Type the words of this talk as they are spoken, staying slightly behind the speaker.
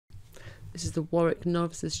This is the Warwick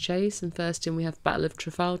Novices Chase, and first in we have Battle of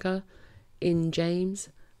Trafalgar, In James,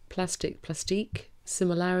 Plastique,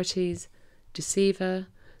 Similarities, Deceiver,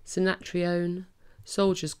 Senatrione,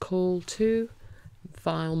 Soldier's Call 2,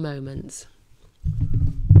 Vile Moments.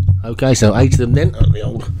 Okay, so 8 of them then at the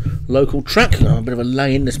old local track. A bit of a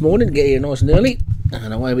lay-in this morning to get here nice and early,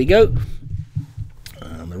 and away we go.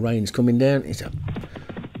 And the rain's coming down. It's a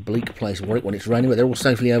bleak place, Warwick, when it's raining, but they're all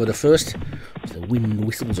safely over the first. So the wind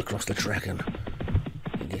whistles across the track and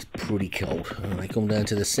it gets pretty cold. And they come down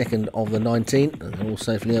to the second of the 19, and they're all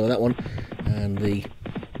safely over that one. And the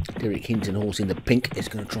Derek Hinton horse in the pink is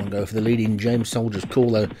going to try and go for the lead. In James, Soldier's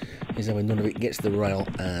Call, though, is having none of it, gets the rail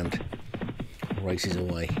and races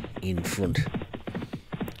away in front.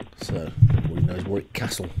 So everybody knows Warwick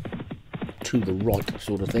Castle to the right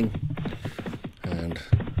sort of thing. And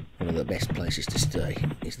one of the best places to stay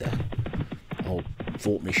is the old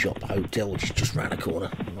Fortney Shop Hotel, which is just round the corner.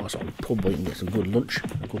 A nice old pub where you can get some good lunch,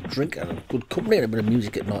 a good drink, and a good company, and a bit of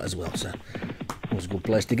music at night as well. So it was a good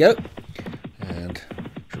place to go. And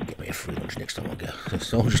should get me a free lunch next time I go. So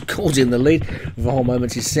Soldier's Call's in the lead. Vile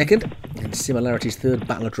Moments is second. And Similarities third.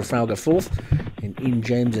 Battle of Trafalgar fourth. In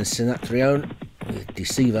James and Senatrione with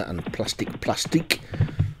Deceiver and Plastique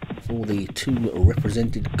for the two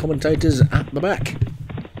represented commentators at the back.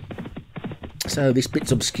 So this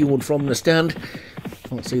bit's obscured from the stand.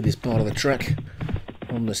 Can't see this part of the track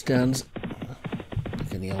on the stands.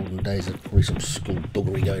 Like in the olden days, there's probably some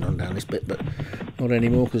skullduggery going on down this bit, but not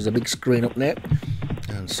anymore because there's a big screen up there.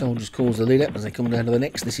 And Soldier's Call's the leader as they come down to the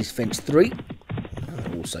next. This is fence 3.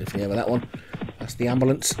 All safely over that one. That's the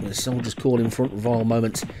ambulance. The Soldier's Call in front. Vile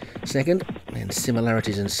Moments second. And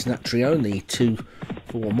Similarities and Senatrione, the two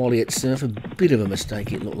for Molly at Surf. A bit of a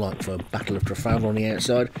mistake it looked like for Battle of Trafalgar on the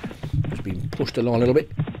outside. It's been pushed along a little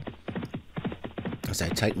bit. As they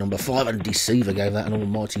take number 5, and Deceiver gave that an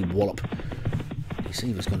almighty wallop.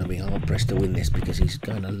 Deceiver's going to be hard pressed to win this because he's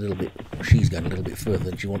going a little bit, or she's going a little bit further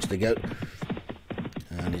than she wants to go.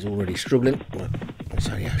 And he's already struggling. But it's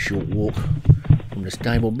only a short walk from the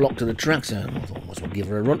stable block to the track, so I thought I might as well give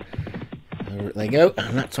her a run. There they go,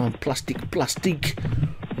 and that time Plastique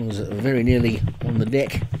was very nearly on the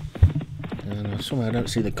deck. And somehow I don't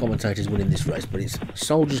see the commentators winning this race, but it's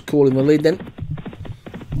Soldier's Call in the lead then.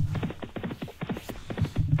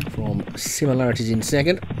 From Similarities in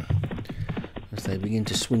second. As they begin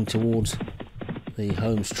to swing towards the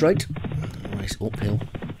home straight. Race uphill.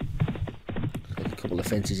 Take a couple of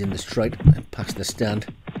fences in the straight and past the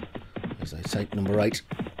stand. As they take number 8.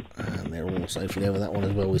 And they're all safely over that one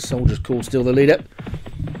as well, with Soldier's Call still the leader.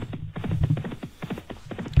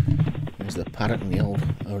 There's the paddock and the old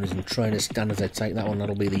owners and trainers stand as they take that one.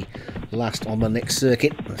 That'll be the last on the next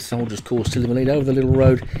circuit. The Soldier's Call still in the lead over the little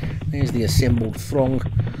road. There's the assembled throng.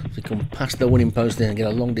 As we come past the winning post there and get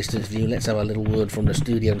a long distance view, let's have a little word from the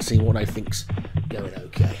studio and see what they think's going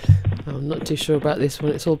okay. I'm not too sure about this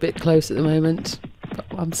one. It's all a bit close at the moment. But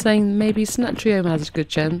I'm saying maybe Senatrione has a good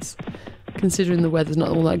chance, considering the weather's not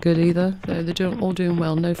all that good either. So they're all doing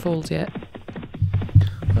well, no falls yet.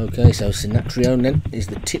 Okay, so Senatrione then is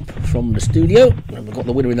the tip from the studio. And we've got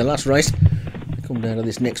the winner in the last race. We come down to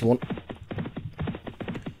this next one.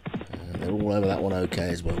 And they're all over that one okay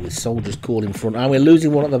as well, with Soldier's Call in front. And we're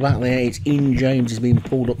losing one at the back there. It's In James is being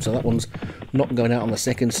pulled up, so that one's not going out on the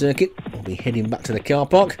second circuit. We'll be heading back to the car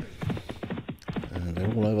park. And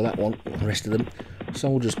they're all over that one, the rest of them.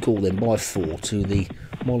 Soldier's Call then by 4 to the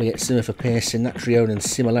Molly at Surfer pair, Senatrione and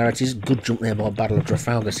Similarities. Good jump there by Battle of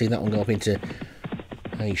Trafalgar. See that one go up into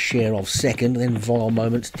a share of second. Then Vile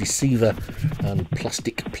Moments, Deceiver and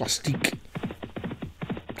Plastique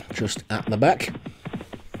just at the back.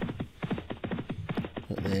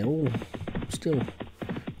 But they're all still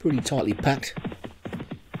pretty tightly packed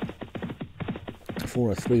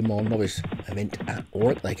for a 3-mile novice event at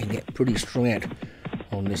Warwick. They can get pretty strung out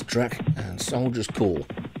on this track. And Soldier's Call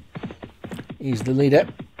is the leader.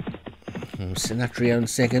 Senatrione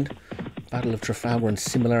second. Battle of Trafalgar and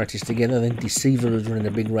Similarities together. Then Deceiver is running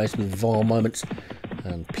a big race with Vile Moments.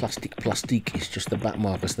 And Plastique is just the back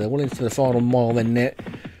marker. So they're well into the final mile then now.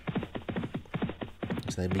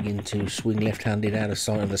 As they begin to swing left-handed out of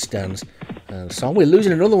sight of the stands. So we're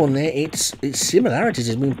losing another one there. It's Similarities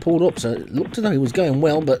has been pulled up. So it looked as though he was going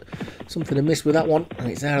well, but something to miss with that one. And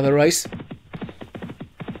it's out of the race.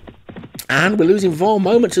 And we're losing Vile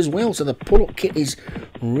Moments as well, so the pull-up kit is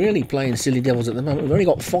really playing silly devils at the moment. We've only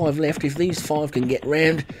got 5 left. If these 5 can get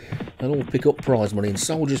round, they'll all pick up prize money. And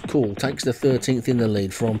Soldier's Call takes the 13th in the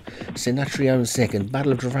lead from Senatrione second,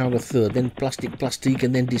 Battle of Trafalgar third, then Plastique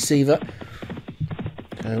and then Deceiver.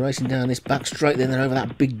 Racing down this back straight, then they're over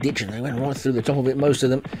that big ditch, and they went right through the top of it, most of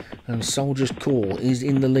them. And Soldier's Call is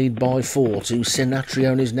in the lead by 4 to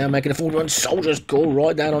Sinatrione, is now making a forward run. Soldier's Call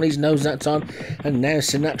right down on his nose that time. And now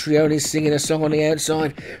Sinatrione is singing a song on the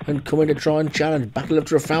outside and coming to try and challenge. Battle of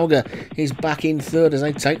Trafalgar is back in third as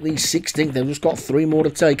they take the 16th. They've just got 3 more to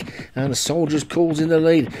take. And Soldier's Call's in the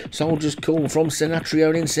lead. Soldier's Call from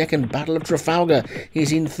Sinatrione in second. Battle of Trafalgar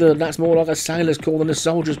is in third. That's more like a Sailor's Call than a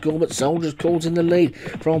Soldier's Call, but Soldier's Call's in the lead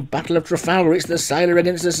from Battle of Trafalgar. It's the Sailor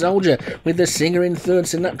against the Soldier with the Singer in third.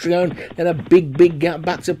 Sinatrione, then a big gap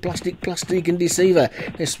back to Plastique and Deceiver.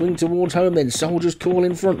 They swing towards home then. Soldier's Call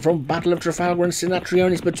in front from Battle of Trafalgar and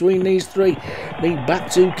Sinatrione. It's between these 3. Lead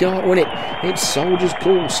back 2, can't win it. It's Soldier's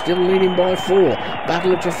Call still leading by 4.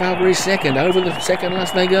 Battle of Trafalgar is second. Over the second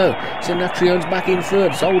last they go. Sinatrione's back in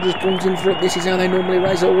third. Soldier's Call's in front. This is how they normally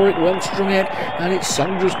race at Warwick. Well strung out, and it's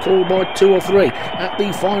Soldier's Call by 2 or 3 at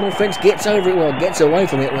the final fence. Gets over it well, gets away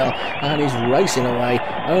from it well, and is racing away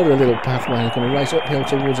over a little pathway. He's going to race uphill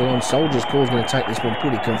towards the line. Soldier's Call's going to take this one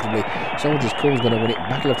pretty comfortably. Soldier's Call's going to win it.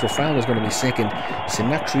 Battle of Trafalgar's going to be second.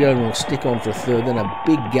 Sinatrione will stick on for third. Then a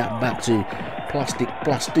big gap back to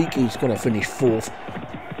Plastique. He's going to finish 4th.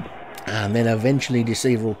 And then eventually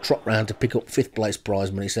Deceiver will trot round to pick up 5th place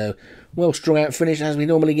prize money. So well strung out finish as we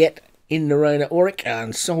normally get in the rain at Warwick.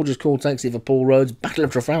 And Soldier's Call takes it for Paul Rhodes. Battle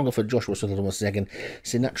of Trafalgar for Joshua Sutherland was second.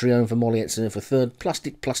 Sinatrione for Molly Etzer for third.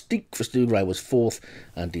 Plastique for Stu Gray was 4th.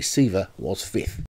 And Deceiver was 5th.